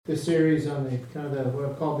this series on the kind of what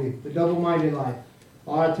I call the double-minded life. A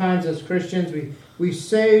lot of times as Christians, we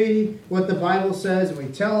say what the Bible says, and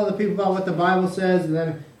we tell other people about what the Bible says, and then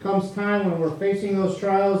it comes time when we're facing those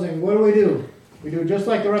trials, and what do? We do just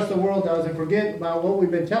like the rest of the world does and forget about what we've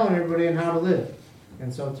been telling everybody and how to live.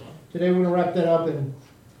 And so today we're going to wrap that up, and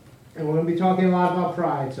we're going to be talking a lot about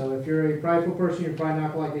pride. So if you're a prideful person, you're probably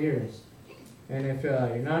not going to like to hear this. And if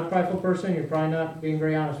you're not a prideful person, you're probably not being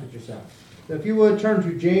very honest with yourself. So if you would turn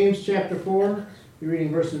to James chapter 4, you're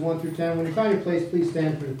reading verses 1 through 10. When you find your place, please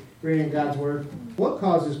stand for reading God's Word. What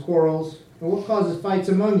causes quarrels, and what causes fights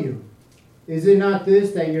among you? Is it not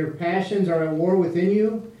this, that your passions are at war within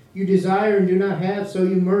you? You desire and do not have, so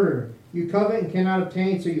you murder. You covet and cannot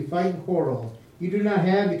obtain, so you fight and quarrel. You do not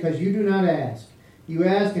have because you do not ask. You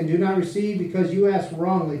ask and do not receive because you ask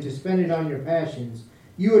wrongly to spend it on your passions.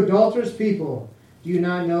 You adulterous people, do you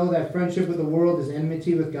not know that friendship with the world is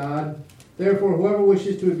enmity with God? Therefore, whoever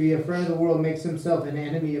wishes to be a friend of the world makes himself an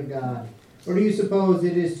enemy of God. Or do you suppose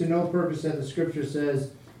it is to no purpose that the Scripture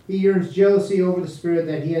says, He yearns jealousy over the Spirit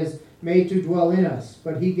that He has made to dwell in us,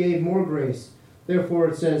 but He gave more grace. Therefore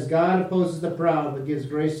it says, God opposes the proud, but gives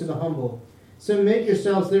grace to the humble. Submit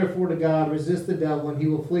yourselves therefore to God, resist the devil, and he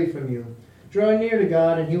will flee from you. Draw near to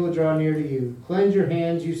God, and he will draw near to you. Cleanse your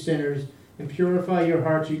hands, you sinners, and purify your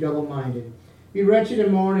hearts, you double-minded. Be wretched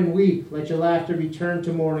and mourn and weep. Let your laughter be turned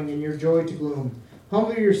to mourning, and your joy to gloom.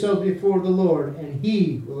 Humble yourselves before the Lord, and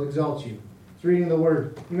He will exalt you. It's reading the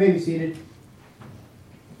Word. You may be seated.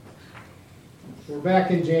 We're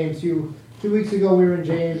back in James. 2 weeks ago we were in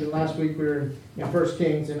James, and last week we were in 1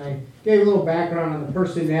 Kings, and I gave a little background on the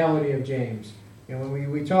personality of James. You know, when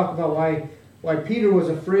we talk about why Peter was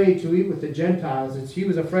afraid to eat with the Gentiles, he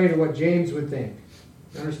was afraid of what James would think.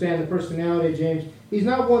 Understand the personality of James. He's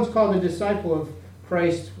not once called a disciple of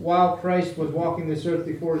Christ while Christ was walking this earth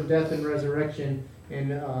before his death and resurrection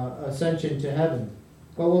and ascension to heaven.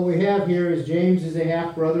 But what we have here is James is a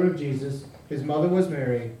half-brother of Jesus. His mother was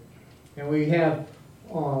Mary. And we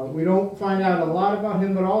don't find out a lot about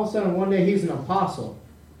him, but all of a sudden one day he's an apostle.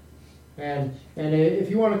 And if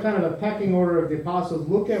you want a kind of a pecking order of the apostles,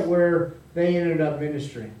 look at where they ended up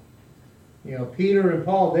ministering. You know, Peter and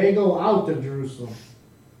Paul, they go out of Jerusalem.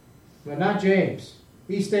 But not James.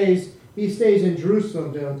 He stays in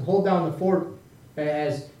Jerusalem to hold down the fort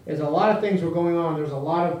as a lot of things were going on. There's a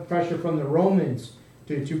lot of pressure from the Romans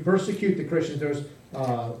to persecute the Christians. There's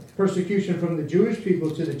persecution from the Jewish people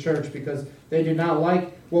to the church because they did not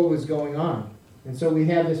like what was going on. And so we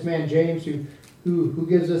have this man James who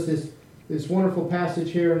gives us this wonderful passage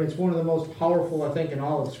here, and it's one of the most powerful, I think, in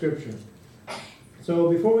all of Scripture. So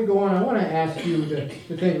before we go on, I want to ask you to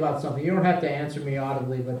think about something. You don't have to answer me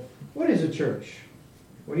audibly, but what is a church?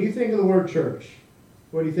 When you think of the word church,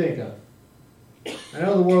 what do you think of? I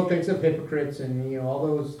know the world thinks of hypocrites and all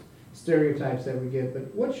those stereotypes that we get,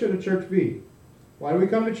 but what should a church be? Why do we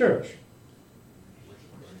come to church?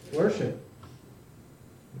 Worship.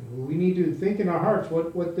 We need to think in our hearts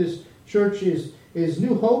what this church is. Is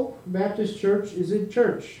New Hope Baptist Church, is it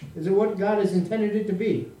church? Is it what God has intended it to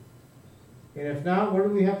be? And if not, where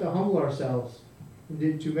do we have to humble ourselves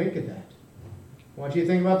to make it that? I want you to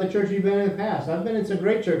think about the church you've been in the past. I've been in some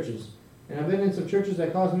great churches, and I've been in some churches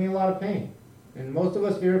that caused me a lot of pain. And most of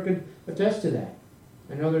us here could attest to that.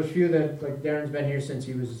 I know there's a few that, like Darren's been here since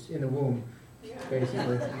he was in the womb,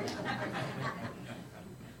 basically.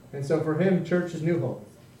 And so for him, church is New Hope.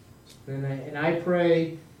 And I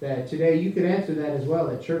pray that today you can answer that as well,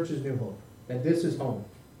 that church is New Hope, that this is home.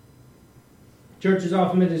 Church has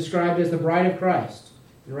often been described as the bride of Christ,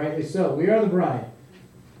 and rightly so. We are the bride.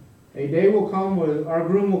 A day will come where our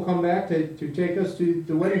groom will come back to take us to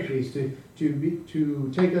the wedding feast,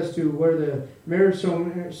 to take us to where the marriage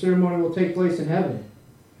ceremony will take place in heaven.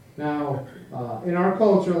 Now, in our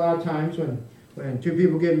culture, a lot of times when two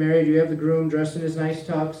people get married, you have the groom dressed in his nice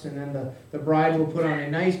tux, and then the bride will put on a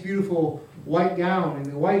nice, beautiful white gown, and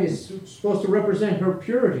the white is supposed to represent her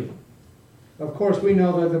purity. Of course, we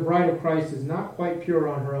know that the bride of Christ is not quite pure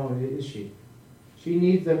on her own, is she? She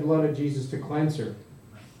needs the blood of Jesus to cleanse her.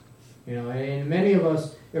 And many of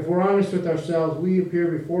us, if we're honest with ourselves, we appear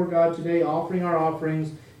before God today offering our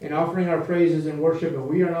offerings and offering our praises and worship, but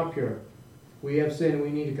we are not pure. We have sinned, and we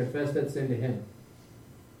need to confess that sin to Him.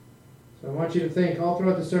 So I want you to think all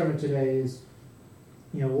throughout the sermon today is,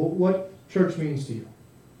 what church means to you.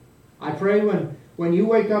 I pray when you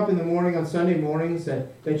wake up in the morning on Sunday mornings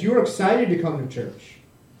that you're excited to come to church.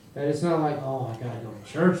 That it's not like, oh, I got to go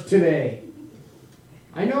to church today.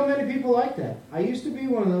 I know many people like that. I used to be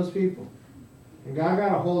one of those people. And God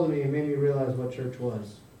got a hold of me and made me realize what church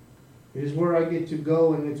was. It is where I get to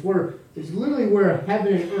go, and it's literally where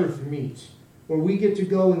heaven and earth meet. where we get to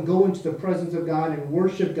go into the presence of God and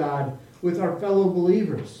worship God with our fellow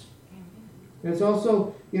believers. And it's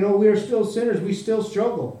also, we are still sinners. We still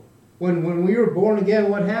struggle. When we were born again,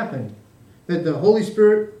 what happened? That the Holy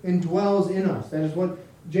Spirit indwells in us. That is what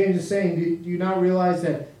James is saying. Do you not realize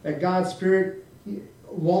that God's Spirit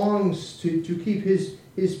longs to keep His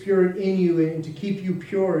Spirit in you and to keep you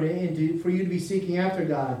pure and for you to be seeking after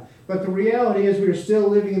God? But the reality is we are still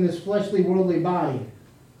living in this fleshly, worldly body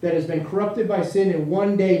that has been corrupted by sin and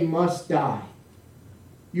one day must die.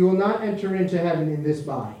 You will not enter into heaven in this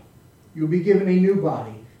body. You will be given a new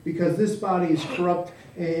body because this body is corrupt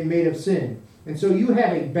and made of sin. And so you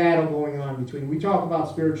have a battle going on between. We talk about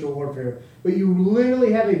spiritual warfare, but you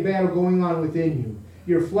literally have a battle going on within you.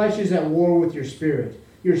 Your flesh is at war with your spirit.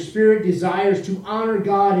 Your spirit desires to honor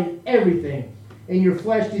God in everything, and your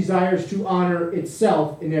flesh desires to honor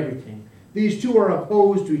itself in everything. These two are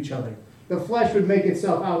opposed to each other. The flesh would make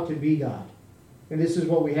itself out to be God. And this is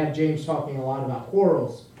what we have James talking a lot about,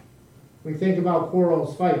 quarrels. When we think about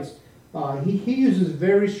quarrels, fights, he uses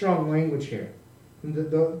very strong language here. And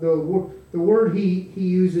the word he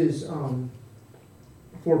uses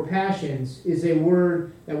for passions is a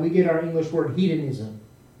word that we get our English word hedonism.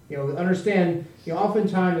 Understand,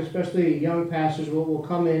 oftentimes, especially young pastors will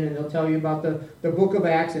come in and they'll tell you about the book of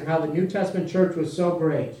Acts and how the New Testament church was so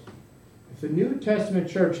great. If the New Testament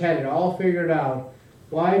church had it all figured out,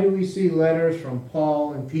 why do we see letters from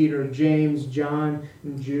Paul and Peter, James, John,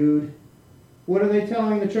 and Jude? What are they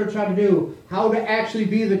telling the church how to do? How to actually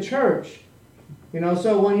be the church.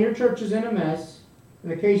 So when your church is in a mess,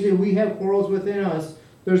 and occasionally we have quarrels within us,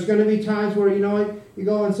 there's going to be times where, you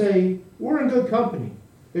go and say, we're in good company.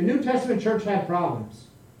 The New Testament church had problems,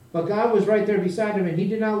 but God was right there beside them, and He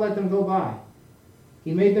did not let them go by.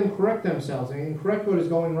 He made them correct themselves and correct what is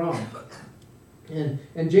going wrong.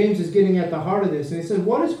 And James is getting at the heart of this, and he says,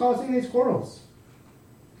 what is causing these quarrels?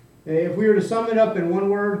 If we were to sum it up in one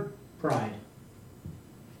word, pride.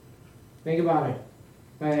 Think about it.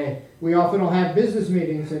 We often will have business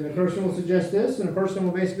meetings, and a person will suggest this, and a person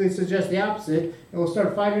will basically suggest the opposite, and we'll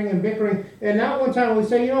start fighting and bickering. And now one time we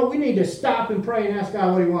say, we need to stop and pray and ask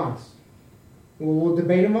God what He wants. We'll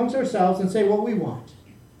debate amongst ourselves and say what we want.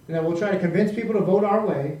 And then we'll try to convince people to vote our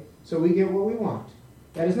way so we get what we want.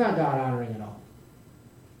 That is not God honoring at all.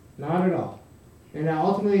 Not at all. And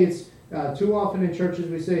ultimately, it's too often in churches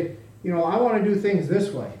we say, I want to do things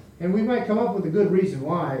this way. And we might come up with a good reason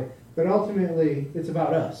why, but ultimately, it's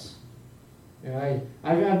about us.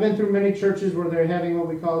 I've been through many churches where they're having what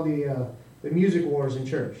we call the music wars in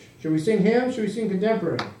church. Should we sing hymns? Should we sing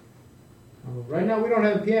contemporary? Right now, we don't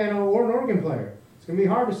have a piano or an organ player. It's going to be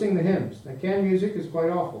hard to sing the hymns. That canned music is quite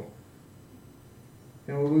awful.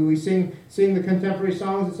 We sing the contemporary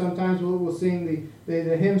songs, and sometimes we'll sing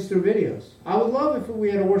the hymns through videos. I would love if we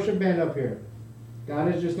had a worship band up here.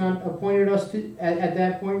 God has just not appointed us at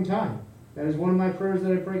that point in time. That is one of my prayers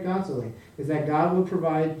that I pray constantly, is that God will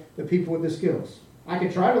provide the people with the skills. I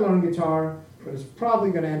could try to learn guitar, but it's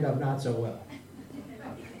probably going to end up not so well.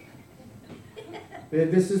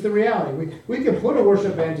 This is the reality. We can put a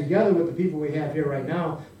worship band together with the people we have here right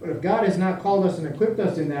now, but if God has not called us and equipped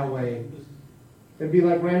us in that way, it'd be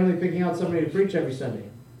like randomly picking out somebody to preach every Sunday.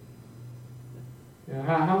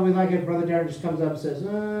 How we like it, Brother Darren just comes up and says,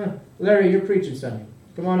 Larry, you're preaching Sunday.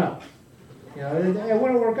 Come on up. It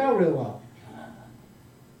wouldn't work out real well.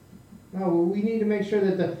 No, we need to make sure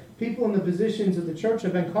that the people in the positions of the church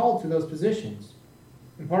have been called to those positions.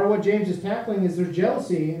 And part of what James is tackling is there's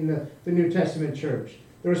jealousy in the New Testament church.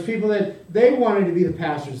 There was people that they wanted to be the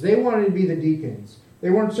pastors. They wanted to be the deacons. They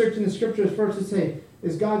weren't searching the scriptures first to say,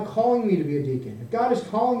 is God calling me to be a deacon? If God is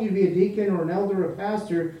calling you to be a deacon or an elder or a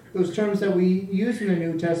pastor, those terms that we use in the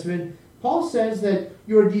New Testament, Paul says that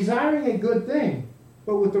you are desiring a good thing,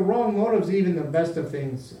 but with the wrong motives, even the best of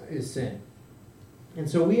things is sin. And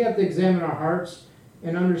so we have to examine our hearts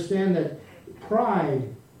and understand that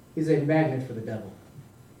pride is a magnet for the devil.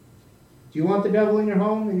 Do you want the devil in your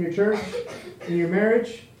home, in your church, in your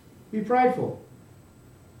marriage? Be prideful.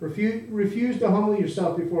 Refuse to humble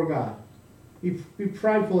yourself before God. Be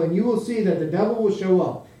prideful, and you will see that the devil will show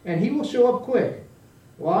up. And he will show up quick.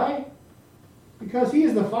 Why? Because he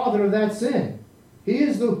is the father of that sin. That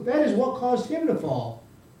is what caused him to fall.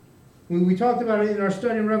 We talked about it in our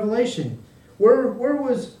study in Revelation. Where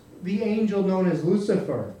was the angel known as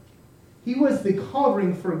Lucifer? He was the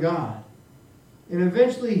covering for God. And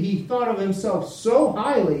eventually he thought of himself so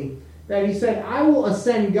highly that he said, I will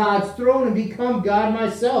ascend God's throne and become God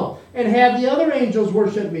myself and have the other angels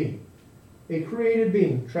worship me. A created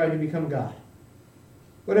being tried to become God.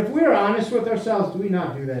 But if we are honest with ourselves, do we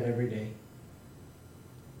not do that every day?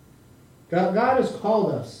 God has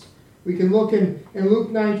called us We can look in Luke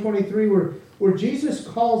 9:23 where Jesus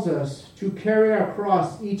calls us to carry our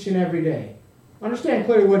cross each and every day. Understand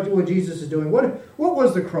clearly what Jesus is doing. What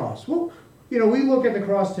was the cross? Well, we look at the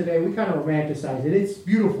cross today, we kind of romanticize it. It's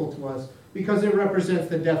beautiful to us because it represents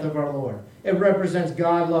the death of our Lord. It represents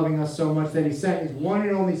God loving us so much that He sent His one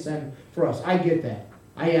and only Son for us. I get that.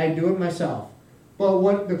 I do it myself. But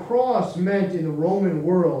what the cross meant in the Roman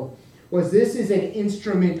world was this is an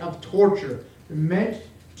instrument of torture meant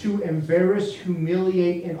to embarrass,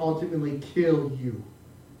 humiliate, and ultimately kill you.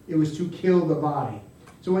 It was to kill the body.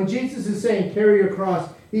 So when Jesus is saying, carry your cross,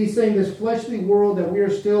 He's saying this fleshly world that we are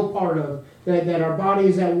still part of, that our body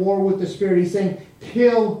is at war with the Spirit, He's saying,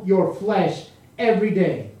 kill your flesh every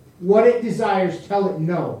day. What it desires, tell it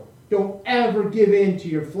no. Don't ever give in to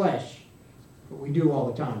your flesh. But we do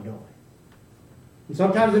all the time, don't we? And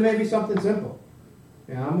sometimes it may be something simple.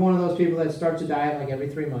 I'm one of those people that starts a diet like every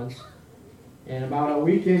 3 months. And about a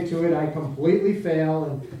week into it, I completely fail,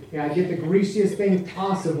 and I get the greasiest thing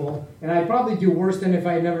possible. And I probably do worse than if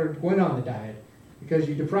I never went on the diet. Because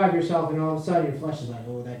you deprive yourself, and all of a sudden your flesh is like,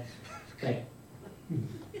 oh,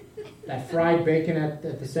 that fried bacon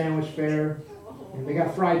at the sandwich fair. And they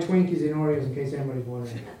got fried Twinkies and Oreos, in case anybody's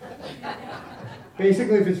wondering.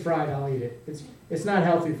 Basically, if it's fried, I'll eat it. It's not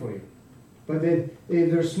healthy for you. But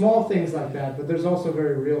there's small things like that, but there's also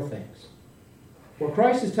very real things. Where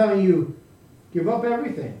Christ is telling you, give up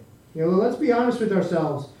everything. Let's be honest with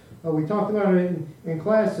ourselves. We talked about it in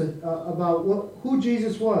class about who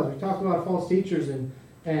Jesus was. We talked about false teachers and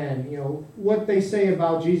what they say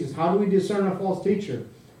about Jesus. How do we discern a false teacher?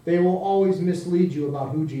 They will always mislead you about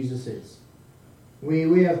who Jesus is.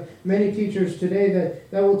 We have many teachers today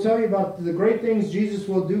that will tell you about the great things Jesus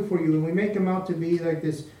will do for you, and we make him out to be like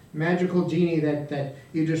this magical genie that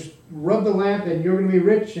you just rub the lamp and you're going to be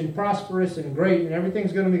rich and prosperous and great and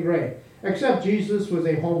everything's going to be great. Except Jesus was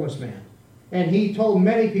a homeless man. And He told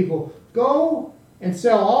many people, go and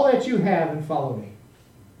sell all that you have and follow me.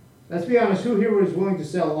 Let's be honest, who here is willing to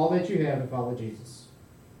sell all that you have and follow Jesus?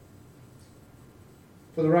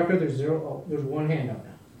 For the record, there's one hand up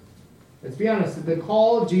now. Let's be honest, the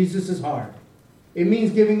call of Jesus is hard. It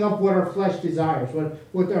means giving up what our flesh desires,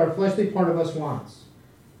 what our fleshly part of us wants.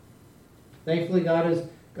 Thankfully, God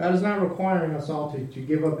is not requiring us all to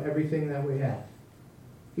give up everything that we have.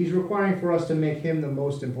 He's requiring for us to make Him the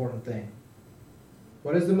most important thing.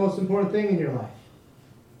 What is the most important thing in your life?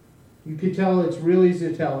 You can tell, it's real easy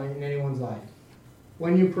to tell in anyone's life.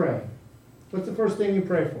 When you pray, what's the first thing you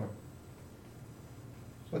pray for?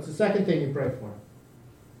 What's the second thing you pray for?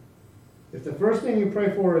 If the first thing you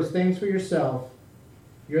pray for is things for yourself,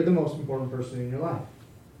 you're the most important person in your life.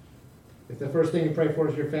 If the first thing you pray for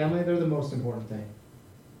is your family, they're the most important thing.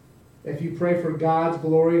 If you pray for God's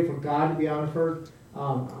glory, for God to be honored,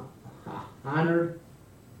 God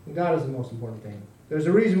is the most important thing. There's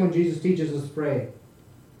a reason when Jesus teaches us to pray,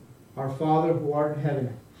 our Father who art in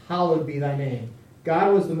heaven, hallowed be thy name.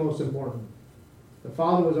 God was the most important. The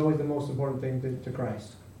Father was always the most important thing to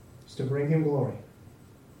Christ. It's to bring Him glory.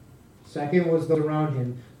 Second was those around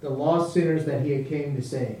Him, the lost sinners that He had came to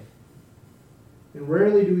save. And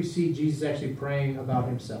rarely do we see Jesus actually praying about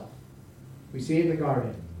Himself. We see it in the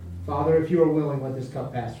garden. Father, if you are willing, let this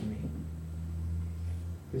cup pass from me.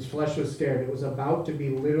 His flesh was scared. It was about to be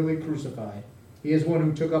literally crucified. He is one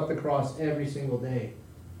who took up the cross every single day.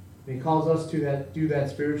 And He calls us to do that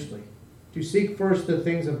spiritually. To seek first the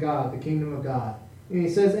things of God, the kingdom of God. And He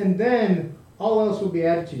says, and then all else will be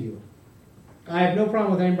added to you. I have no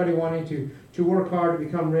problem with anybody wanting to work hard to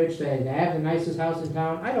become rich, to have the nicest house in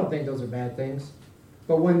town. I don't think those are bad things.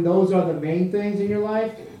 But when those are the main things in your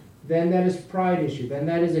life, then that is a pride issue. Then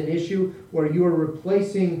that is an issue where you are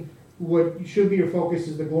replacing what should be your focus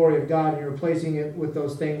is the glory of God, and you're replacing it with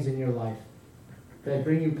those things in your life that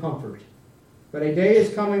bring you comfort. But a day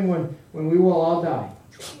is coming when we will all die.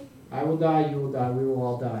 I will die, you will die, we will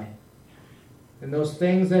all die. And those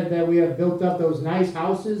things that we have built up, those nice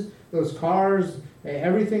houses, those cars,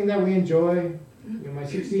 everything that we enjoy, my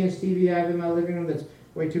 60-inch TV I have in my living room that's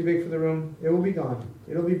way too big for the room, it will be gone.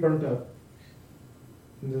 It'll be burnt up.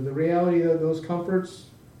 And the reality of those comforts,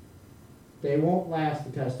 they won't last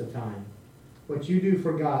the test of time. What you do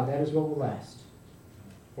for God, that is what will last.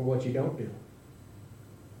 Or what you don't do.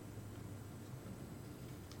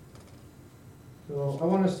 So I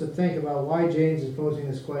want us to think about why James is posing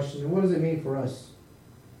this question and what does it mean for us.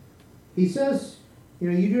 He says,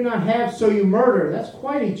 you do not have, so you murder. That's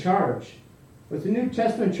quite a charge. Was the New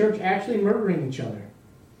Testament church actually murdering each other?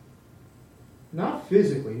 Not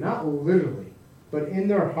physically, not literally, but in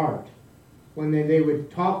their heart. When they would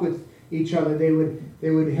talk with each other, they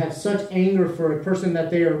would have such anger for a person that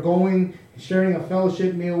they are going sharing a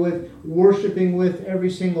fellowship meal with, worshiping with every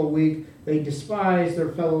single week. They despised their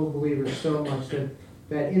fellow believers so much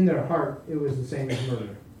that in their heart it was the same as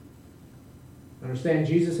murder. Understand,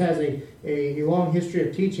 Jesus has a long history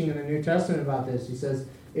of teaching in the New Testament about this. He says,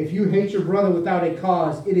 if you hate your brother without a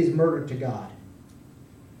cause, it is murder to God.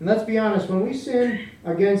 And let's be honest, when we sin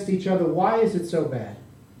against each other, why is it so bad?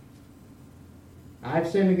 I've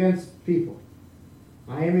sinned against people.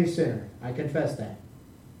 I am a sinner. I confess that.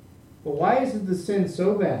 But why is the sin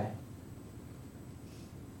so bad?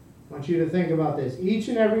 I want you to think about this. Each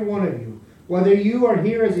and every one of you, whether you are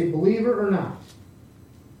here as a believer or not,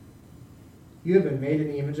 you have been made in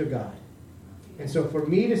the image of God. And so for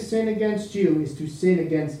me to sin against you is to sin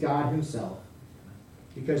against God himself.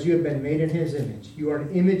 Because you have been made in his image. You are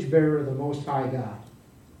an image bearer of the Most High God.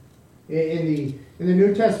 In the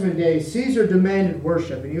New Testament days, Caesar demanded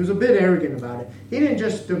worship, and he was a bit arrogant about it. He didn't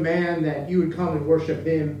just demand that you would come and worship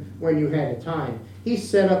him when you had the time. He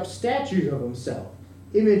set up statues of himself,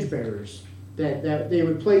 image bearers, that they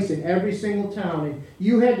would place in every single town. And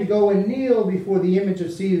you had to go and kneel before the image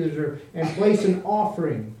of Caesar and place an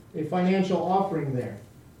offering, a financial offering there.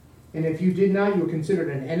 And if you did not, you were considered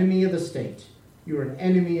an enemy of the state. You were an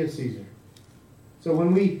enemy of Caesar. So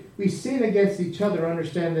when we sin against each other,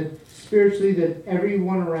 understand that spiritually that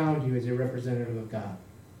everyone around you is a representative of God.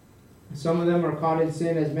 Some of them are caught in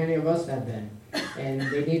sin, as many of us have been. And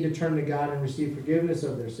they need to turn to God and receive forgiveness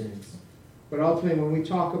of their sins. But ultimately, when we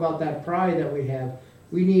talk about that pride that we have,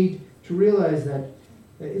 we need to realize that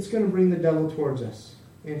it's going to bring the devil towards us.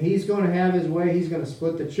 And he's going to have his way. He's going to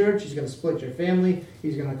split the church. He's going to split your family.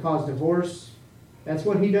 He's going to cause divorce. That's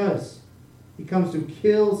what he does. He comes to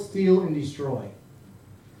kill, steal, and destroy.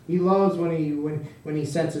 He loves when he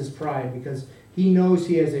senses pride, because he knows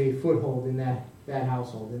he has a foothold in that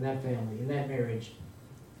household, in that family, in that marriage,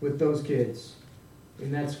 with those kids,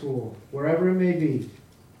 in that school, wherever it may be.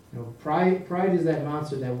 You know, pride is that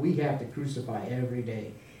monster that we have to crucify every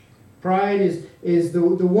day. Pride is the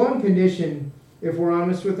one condition, if we're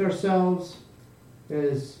honest with ourselves,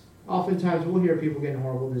 is oftentimes we'll hear people getting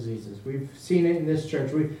horrible diseases. We've seen it in this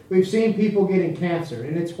church. We've seen people getting cancer,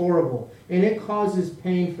 and it's horrible. And it causes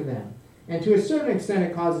pain for them. And to a certain extent,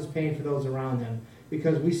 it causes pain for those around them,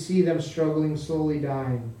 because we see them struggling, slowly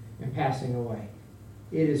dying, and passing away.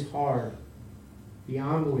 It is hard,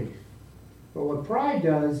 beyond belief. But what pride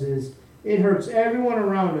does is it hurts everyone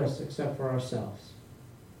around us except for ourselves.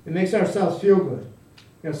 It makes ourselves feel good.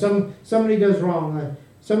 You know, somebody does wrong.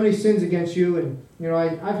 Somebody sins against you, and you know,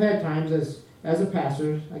 I've had times as a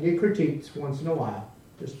pastor, I get critiqued once in a while,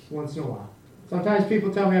 just once in a while. Sometimes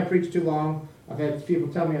people tell me I preach too long. I've had people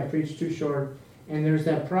tell me I preach too short, and there's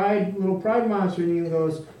that little pride monster in you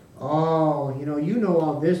goes, oh, you know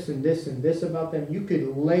all this and this and this about them. You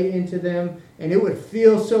could lay into them, and it would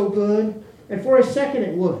feel so good. And for a second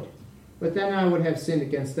it would. But then I would have sinned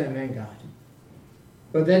against them and God.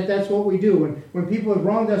 But that's what we do. When people have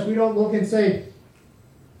wronged us, we don't look and say,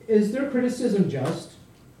 is their criticism just?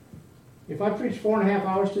 If I preach 4.5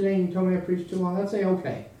 hours today and you tell me I preached too long, I'd say,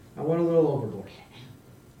 okay, I went a little overboard.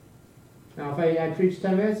 Now, if I preach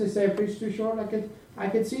 10 minutes, they say I preached too short, I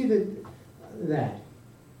could see that.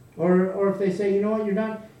 Or if they say, you know what,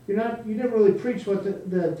 you didn't really preach what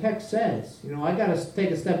the text says. You know, I got to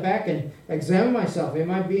take a step back and examine myself.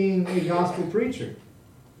 Am I being a gospel preacher?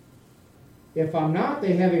 If I'm not,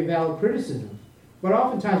 they have a valid criticism. But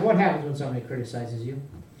oftentimes, what happens when somebody criticizes you?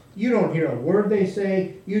 You don't hear a word they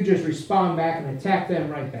say. You just respond back and attack them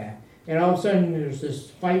right back. And all of a sudden, there's this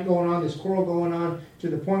fight going on, this quarrel going on, to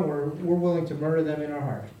the point where we're willing to murder them in our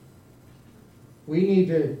heart. We need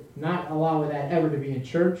to not allow that ever to be in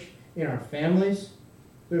church, in our families.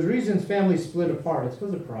 There's reasons families split apart. It's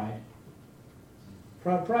because of pride.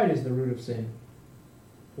 Pride is the root of sin.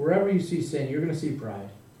 Wherever you see sin, you're going to see pride.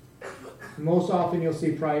 Most often, you'll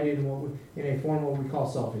see pride in a form of what we call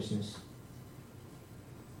selfishness.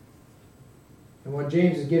 And what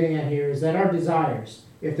James is getting at here is that our desires,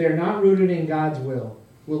 if they're not rooted in God's will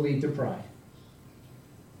lead to pride.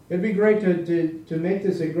 It'd be great to make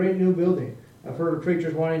this a great new building. I've heard of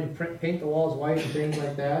preachers wanting to paint the walls white and things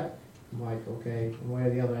like that. I'm like, okay, one way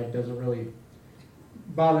or the other, it doesn't really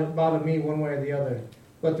bother me one way or the other.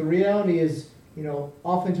 But the reality is,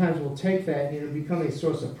 oftentimes we'll take that and it'll become a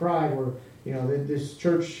source of pride where, this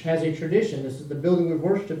church has a tradition. This is the building we've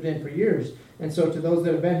worshipped in for years. And so to those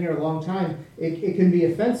that have been here a long time, it can be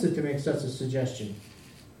offensive to make such a suggestion.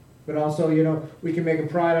 But also, we can make a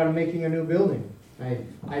pride out of making a new building.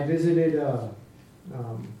 I visited a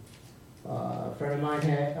friend of mine,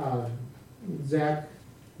 had Zach,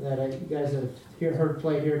 that you guys have heard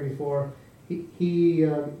play here before. he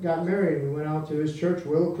got married. We went out to his church,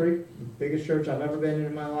 Willow Creek, the biggest church I've ever been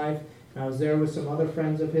in my life. And I was there with some other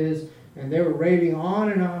friends of his, and they were raving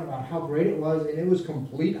on and on about how great it was, and it was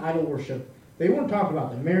complete idol worship. They weren't talking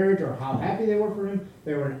about the marriage or how happy they were for him.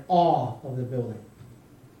 They were in awe of the building.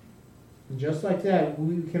 And just like that,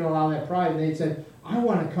 we can allow that pride. And they said, I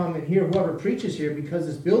want to come and hear whoever preaches here because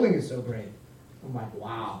this building is so great. I'm like,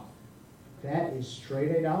 wow, that is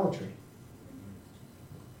straight idolatry.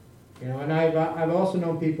 You know, and I've also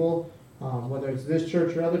known people, whether it's this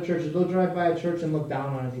church or other churches, they'll drive by a church and look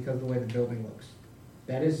down on it because of the way the building looks.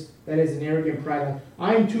 That is an arrogant pride. Like,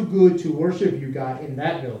 I'm too good to worship you, God, in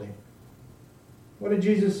that building. What did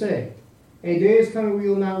Jesus say? A day is coming we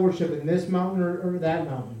will not worship in this mountain or that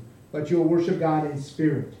mountain, but you will worship God in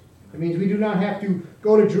spirit. It means we do not have to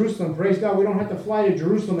go to Jerusalem. Praise God, we don't have to fly to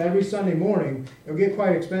Jerusalem every Sunday morning. It'll get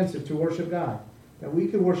quite expensive to worship God. That we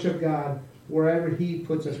can worship God wherever He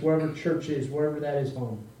puts us, wherever church is, wherever that is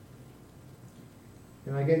home.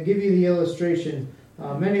 And I can give you the illustration.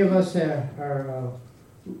 Many of us are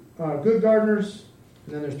good gardeners,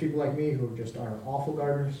 and then there's people like me who just are awful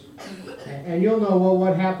gardeners. And you'll know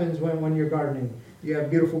what happens when you're gardening. You have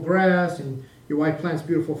beautiful grass, and your wife plants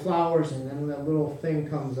beautiful flowers, and then that little thing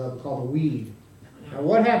comes up called a weed. Now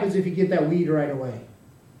what happens if you get that weed right away?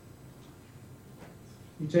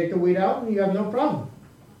 You take the weed out, and you have no problem.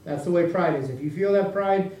 That's the way pride is. If you feel that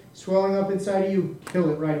pride swelling up inside of you, kill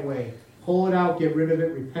it right away. Pull it out, get rid of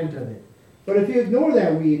it, repent of it. But if you ignore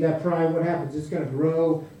that weed, that pride, what happens? It's going to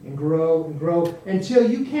grow and grow and grow until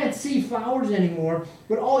you can't see flowers anymore,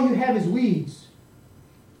 but all you have is weeds.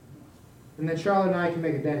 And then Charlotte and I can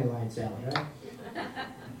make a dandelion salad, right?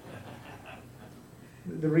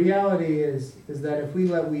 The reality is that if we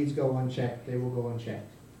let weeds go unchecked, they will go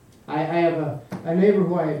unchecked. I have a neighbor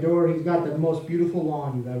who I adore. He's got the most beautiful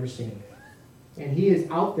lawn you've ever seen. And he is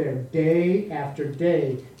out there day after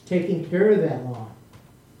day taking care of that lawn.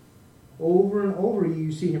 Over and over,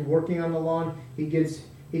 you see him working on the lawn. He gets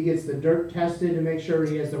the dirt tested to make sure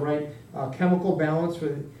he has the right chemical balance for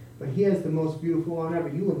it. But he has the most beautiful lawn ever.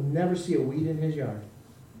 You will never see a weed in his yard.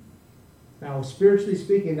 Now, spiritually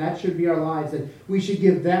speaking, that should be our lives. That we should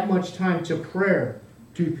give that much time to prayer,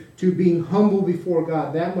 to being humble before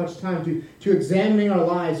God, that much time to examining our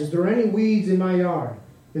lives. Is there any weeds in my yard?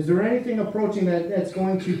 Is there anything approaching that's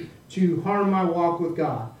going to harm my walk with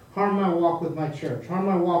God, harm my walk with my church, harm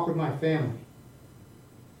my walk with my family?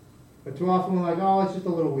 But too often we're like, oh, it's just a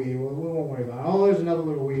little weed. We won't worry about it. Oh, there's another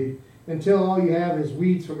little weed. Until all you have is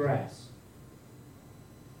weeds for grass.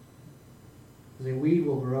 Because a weed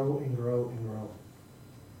will grow and grow and grow.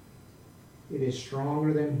 It is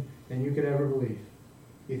stronger than you could ever believe.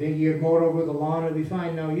 You think you could mow it over the lawn and it'll be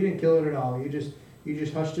fine? No, you didn't kill it at all. You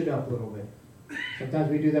just hushed it up a little bit. Sometimes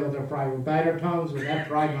we do that with our pride. We bite our tongues when that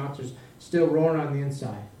pride monster's still roaring on the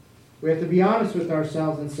inside. We have to be honest with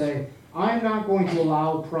ourselves and say, I'm not going to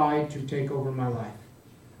allow pride to take over my life.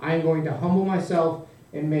 I am going to humble myself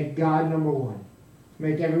and make God number one.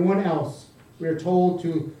 Make everyone else. We are told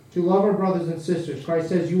to love our brothers and sisters. Christ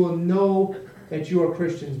says you will know that you are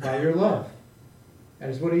Christians by your love. That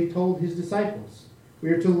is what He told His disciples. We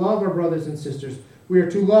are to love our brothers and sisters. We are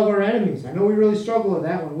to love our enemies. I know we really struggle with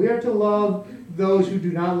that one. We are to love those who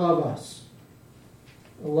do not love us.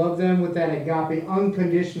 Love them with that agape,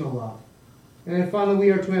 unconditional love. And then finally, we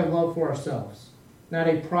are to have love for ourselves. Not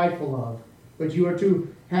a prideful love, but you are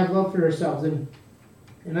to have love for yourselves.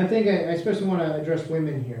 And I think I especially want to address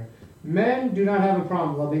women here. Men do not have a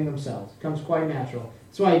problem loving themselves. It comes quite natural.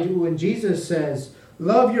 So when Jesus says,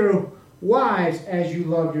 love your wives as you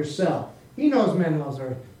love yourself, He knows men love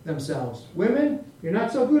themselves. Women, you're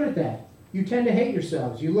not so good at that. You tend to hate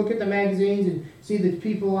yourselves. You look at the magazines and see the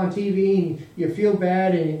people on TV and you feel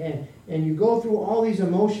bad and you go through all these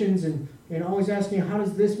emotions and always asking, how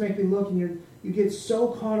does this make me look? And you get so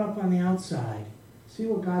caught up on the outside. See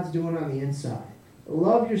what God's doing on the inside.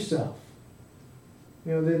 Love yourself.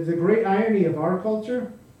 You know, the great irony of our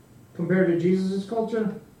culture compared to Jesus'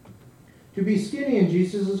 culture, to be skinny in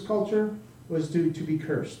Jesus' culture was to be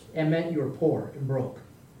cursed. It meant you were poor and broke.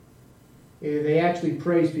 They actually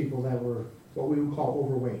praised people that were what we would call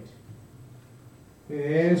overweight. And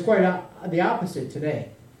it's quite the opposite today.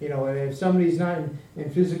 You know, if somebody's not in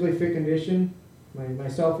physically fit condition,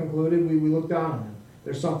 myself included, we look down on them.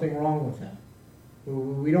 There's something wrong with them.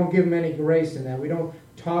 We don't give them any grace in that. We don't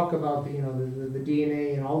talk about the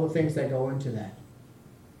DNA and all the things that go into that.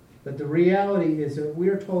 But the reality is that we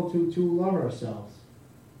are told to love ourselves.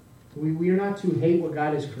 We are not to hate what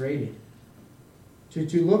God has created.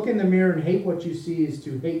 To look in the mirror and hate what you see is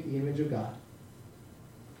to hate the image of God.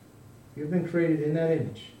 You've been created in that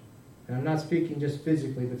image. And I'm not speaking just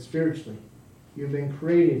physically, but spiritually. You've been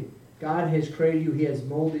created. God has created you. He has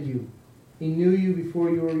molded you. He knew you before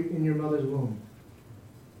you were in your mother's womb.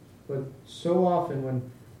 But so often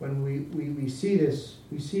when we see this,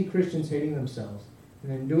 we see Christians hating themselves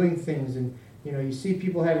and then doing things. And you see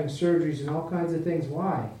people having surgeries and all kinds of things.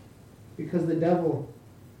 Why? Because the devil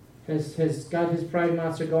has got his pride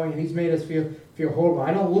monster going, and he's made us feel horrible.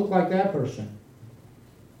 I don't look like that person.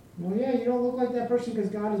 Well, yeah, you don't look like that person because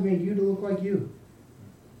God has made you to look like you.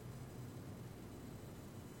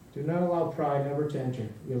 Do not allow pride ever to enter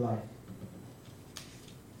your life.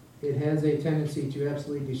 It has a tendency to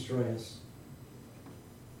absolutely destroy us.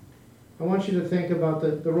 I want you to think about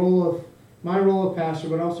the role of my role of pastor,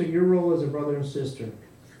 but also your role as a brother and sister.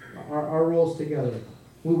 Our roles together.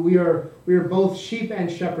 We are both sheep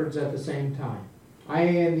and shepherds at the same time. I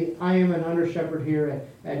am an under shepherd here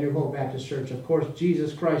at New Hope Baptist Church. Of course,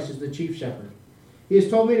 Jesus Christ is the chief shepherd. He has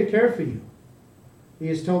told me to care for you. He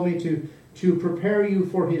has told me to prepare you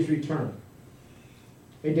for his return.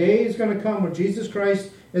 A day is going to come when Jesus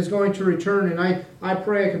Christ is going to return, and I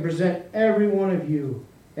pray I can present every one of you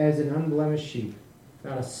as an unblemished sheep.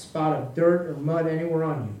 Not a spot of dirt or mud anywhere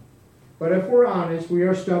on you. But if we're honest, we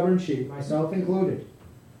are stubborn sheep, myself included.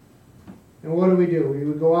 And what do? We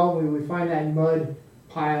would go out and we find that mud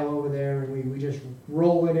pile over there, and we just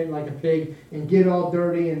roll in it like a pig and get all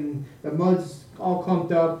dirty, and the mud's all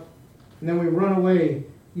clumped up, and then we run away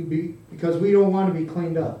because we don't want to be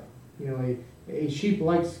cleaned up. A sheep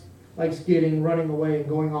likes running away and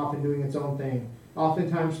going off and doing its own thing,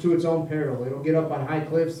 oftentimes to its own peril. It'll get up on high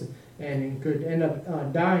cliffs and it could end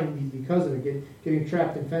up dying because of it, getting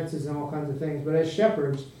trapped in fences and all kinds of things. But as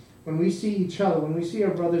shepherds, when we see each other, when we see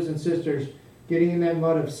our brothers and sisters getting in that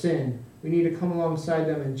mud of sin, we need to come alongside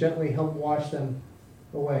them and gently help wash them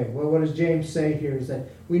away. Well, what does James say here is that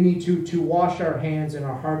we need to wash our hands and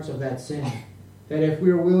our hearts of that sin. That if we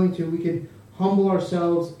are willing to, we can humble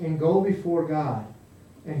ourselves and go before God,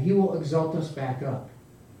 and he will exalt us back up.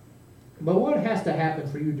 But what has to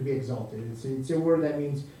happen for you to be exalted? It's a word that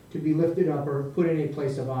means to be lifted up or put in a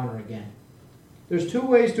place of honor again. There's two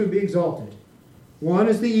ways to be exalted. One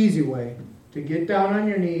is the easy way, to get down on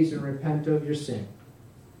your knees and repent of your sin.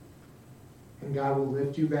 And God will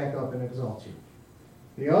lift you back up and exalt you.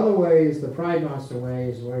 The other way is the pride monster way,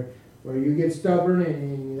 is where you get stubborn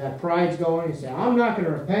and that pride's going and you say, I'm not going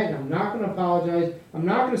to repent, I'm not going to apologize, I'm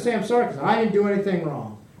not going to say I'm sorry because I didn't do anything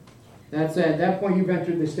wrong. At that point you've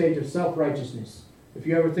entered the stage of self-righteousness, if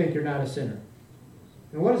you ever think you're not a sinner.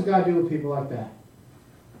 And what does God do with people like that?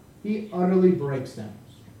 He utterly breaks them.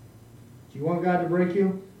 Do you want God to break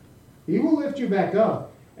you? He will lift you back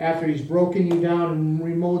up after he's broken you down and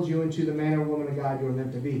remold you into the man or woman of God you are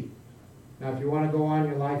meant to be. Now, if you want to go on in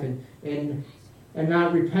your life and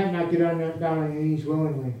not repent, not get down on your knees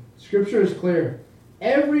willingly, Scripture is clear.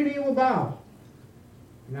 Every knee will bow.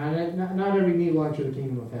 Not every knee will enter the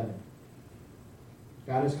kingdom of heaven.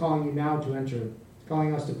 God is calling you now to enter. He's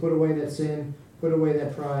calling us to put away that sin, put away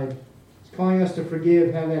that pride. He's calling us to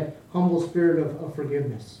forgive, have that humble spirit of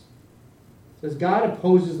forgiveness. It says God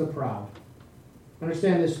opposes the proud.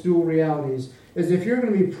 Understand this dual reality is if you're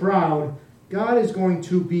going to be proud, God is going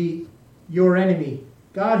to be your enemy.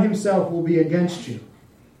 God himself will be against you.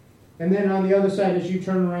 And then on the other side, as you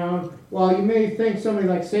turn around, while you may think somebody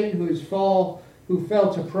like Satan who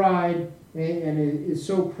fell to pride and is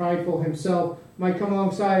so prideful himself, might come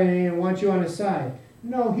alongside and want you on his side.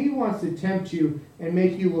 No, he wants to tempt you and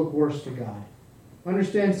make you look worse to God.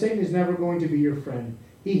 Understand, Satan is never going to be your friend.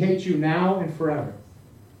 He hates you now and forever.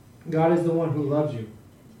 God is the one who loves you.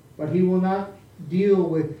 But he will not deal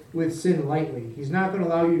with sin lightly. He's not going to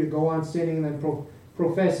allow you to go on sinning and then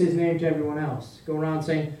profess his name to everyone else. Go around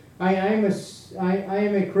saying, I am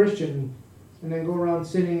a Christian, and then go around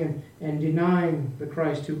sinning and denying the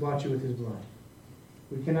Christ who bought you with his blood.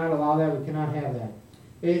 We cannot allow that. We cannot have that.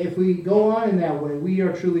 If we go on in that way, we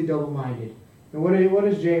are truly double-minded. And what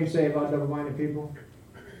does James say about double-minded people?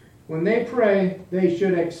 When they pray, they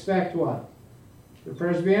should expect what? Their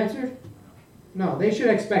prayers to be answered? No, they should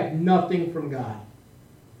expect nothing from God.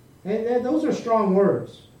 And those are strong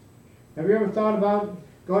words. Have you ever thought about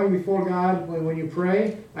going before God when you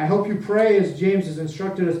pray? I hope you pray as James has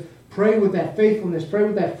instructed us. Pray with that faithfulness. Pray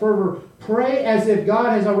with that fervor. Pray as if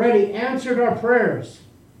God has already answered our prayers.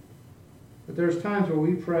 But there's times where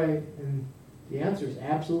we pray and the answer is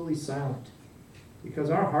absolutely silent because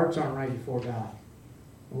our hearts aren't right before God.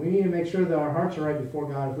 And we need to make sure that our hearts are right before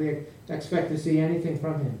God if we expect to see anything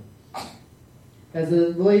from him. As the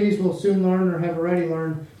ladies will soon learn or have already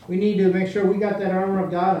learned, we need to make sure we got that armor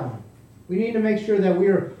of God on. We need to make sure that we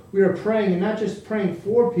are praying, and not just praying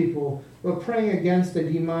for people, but praying against the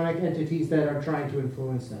demonic entities that are trying to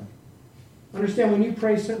influence them. Understand, when you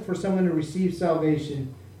pray for someone to receive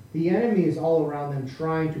salvation, the enemy is all around them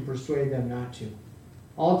trying to persuade them not to.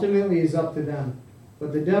 Ultimately, it's up to them.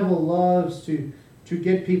 But the devil loves to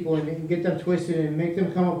get people and get them twisted and make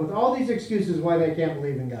them come up with all these excuses why they can't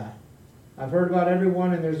believe in God. I've heard about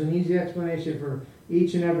everyone, and there's an easy explanation for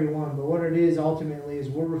each and every one. But what it is ultimately is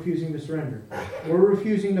we're refusing to surrender. We're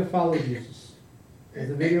refusing to follow Jesus. As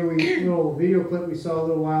the little video clip we saw a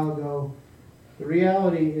little while ago, the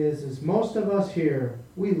reality is most of us here,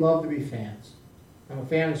 we love to be fans. I'm a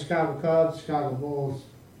fan of Chicago Cubs, Chicago Bulls,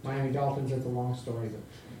 Miami Dolphins. That's a long story.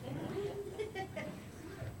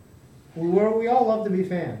 We all love to be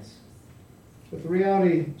fans. But the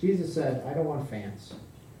reality, Jesus said, I don't want fans.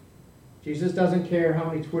 Jesus doesn't care how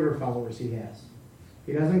many Twitter followers he has.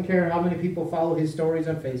 He doesn't care how many people follow his stories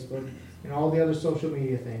on Facebook and all the other social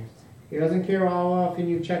media things. He doesn't care how often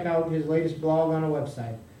you check out his latest blog on a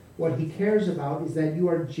website. What he cares about is that you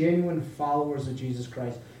are genuine followers of Jesus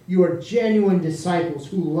Christ. You are genuine disciples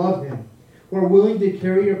who love him, who are willing to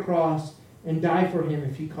carry your cross and die for him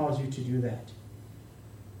if he calls you to do that.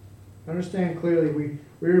 Understand clearly,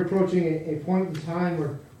 we're approaching a point in time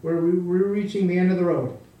where we're reaching the end of the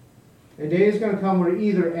road. A day is going to come where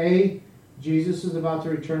either A, Jesus is about to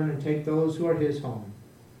return and take those who are his home,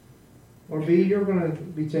 or B, you're going to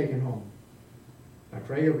be taken home. I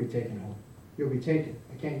pray you'll be taken home. You'll be taken.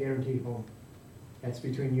 I can't guarantee home. That's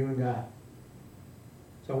between you and God.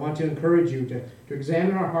 So I want to encourage you to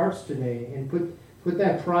examine our hearts today and put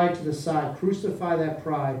that pride to the side. Crucify that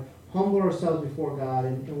pride. Humble ourselves before God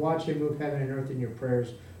and watch him move heaven and earth in your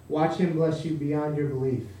prayers. Watch him bless you beyond your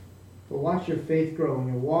belief. But watch your faith grow and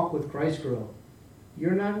your walk with Christ grow.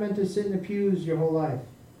 You're not meant to sit in the pews your whole life.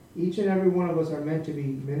 Each and every one of us are meant to be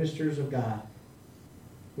ministers of God.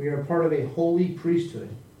 We are part of a holy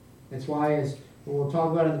priesthood. That's why, as we'll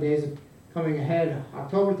talk about in the days coming ahead,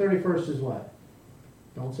 October 31st is what?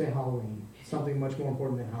 Don't say Halloween. It's something much more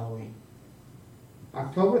important than Halloween.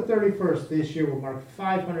 October 31st this year will mark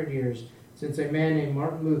 500 years since a man named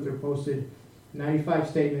Martin Luther posted 95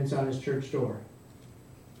 statements on his church door.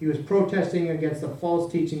 He was protesting against the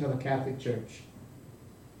false teaching of the Catholic Church.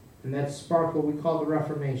 And that sparked what we call the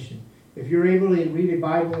Reformation. If you're able to read a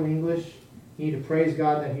Bible in English, you need to praise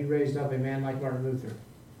God that he raised up a man like Martin Luther.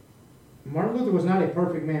 Martin Luther was not a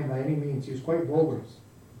perfect man by any means. He was quite vulgar.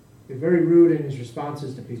 He was very rude in his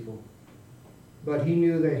responses to people. But he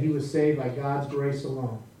knew that he was saved by God's grace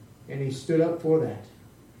alone. And he stood up for that.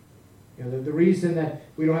 You know, the reason that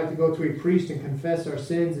we don't have to go to a priest and confess our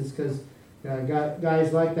sins is because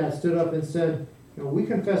guys like that stood up and said, you know, we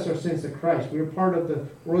confess our sins to Christ. We are part of the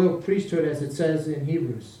royal priesthood, as it says in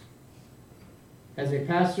Hebrews. As a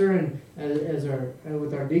pastor and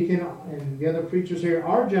with our deacon and the other preachers here,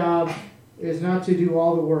 our job is not to do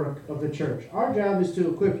all the work of the church. Our job is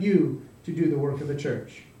to equip you to do the work of the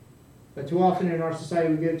church. But too often in our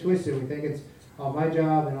society we get it twisted. We think it's all my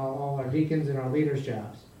job and all our deacons and our leaders'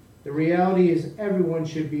 jobs. The reality is everyone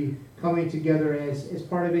should be coming together as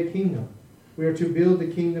part of a kingdom. We are to build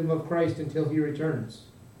the kingdom of Christ until he returns.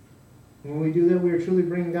 And when we do that, we are truly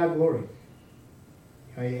bringing God glory.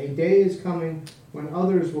 A day is coming when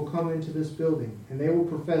others will come into this building and they will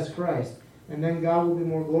profess Christ, and then God will be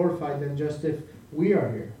more glorified than just if we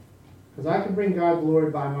are here. Because I can bring God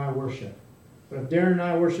glory by my worship. But if Darren and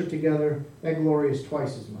I worship together, that glory is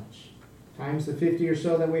twice as much. Times the 50 or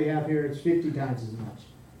so that we have here, it's 50 times as much.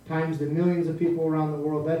 Times the millions of people around the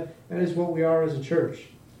world, that is what we are as a church.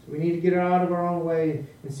 So we need to get out of our own way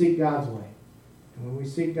and seek God's way. And when we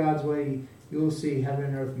seek God's way, you will see heaven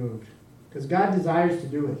and earth moved. Because God desires to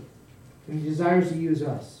do it. And he desires to use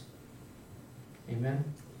us. Amen?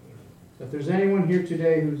 So if there's anyone here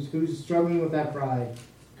today who's struggling with that pride,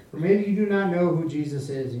 or maybe you do not know who Jesus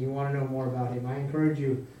is and you want to know more about him, I encourage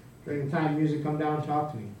you, during the time of music, come down and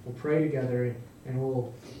talk to me. We'll pray together and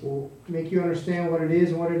we'll make you understand what it is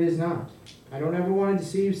and what it is not. I don't ever want to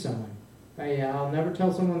deceive someone. I'll never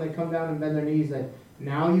tell someone that come down and bend their knees that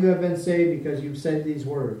now you have been saved because you've said these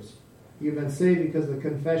words. You've been saved because of the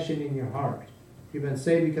confession in your heart. You've been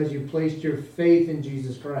saved because you placed your faith in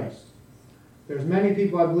Jesus Christ. There's many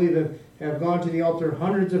people, I believe, have gone to the altar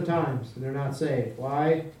hundreds of times and they're not saved.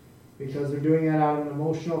 Why? Because they're doing that out of an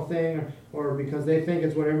emotional thing or because they think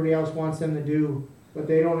it's what everybody else wants them to do. But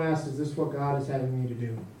they don't ask, is this what God is having me to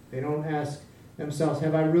do? They don't ask themselves,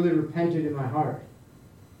 have I really repented in my heart?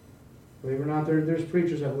 Believe it or not, there's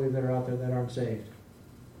preachers, I believe, that are out there that aren't saved.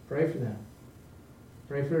 Pray for them.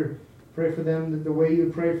 Pray for them the way you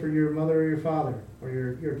would pray for your mother or your father or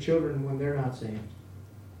your children when they're not saved.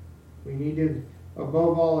 We need to,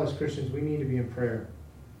 above all as Christians, we need to be in prayer.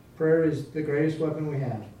 Prayer is the greatest weapon we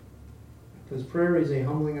have. Because prayer is a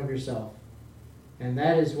humbling of yourself. And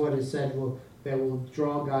that is what is said that will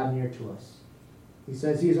draw God near to us. He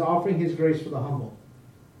says he is offering his grace for the humble,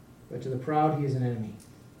 but to the proud he is an enemy.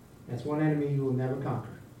 That's one enemy you will never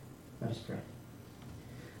conquer. Let us pray.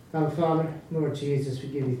 Our Father, Lord Jesus, we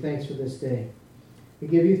give you thanks for this day. We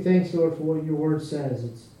give you thanks, Lord, for what your word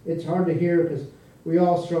says. It's hard to hear because we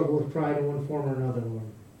all struggle with pride in one form or another, Lord.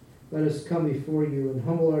 Let us come before you and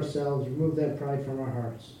humble ourselves, remove that pride from our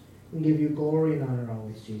hearts, and give you glory and honor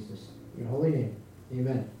always, Jesus. In your holy name,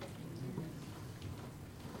 amen.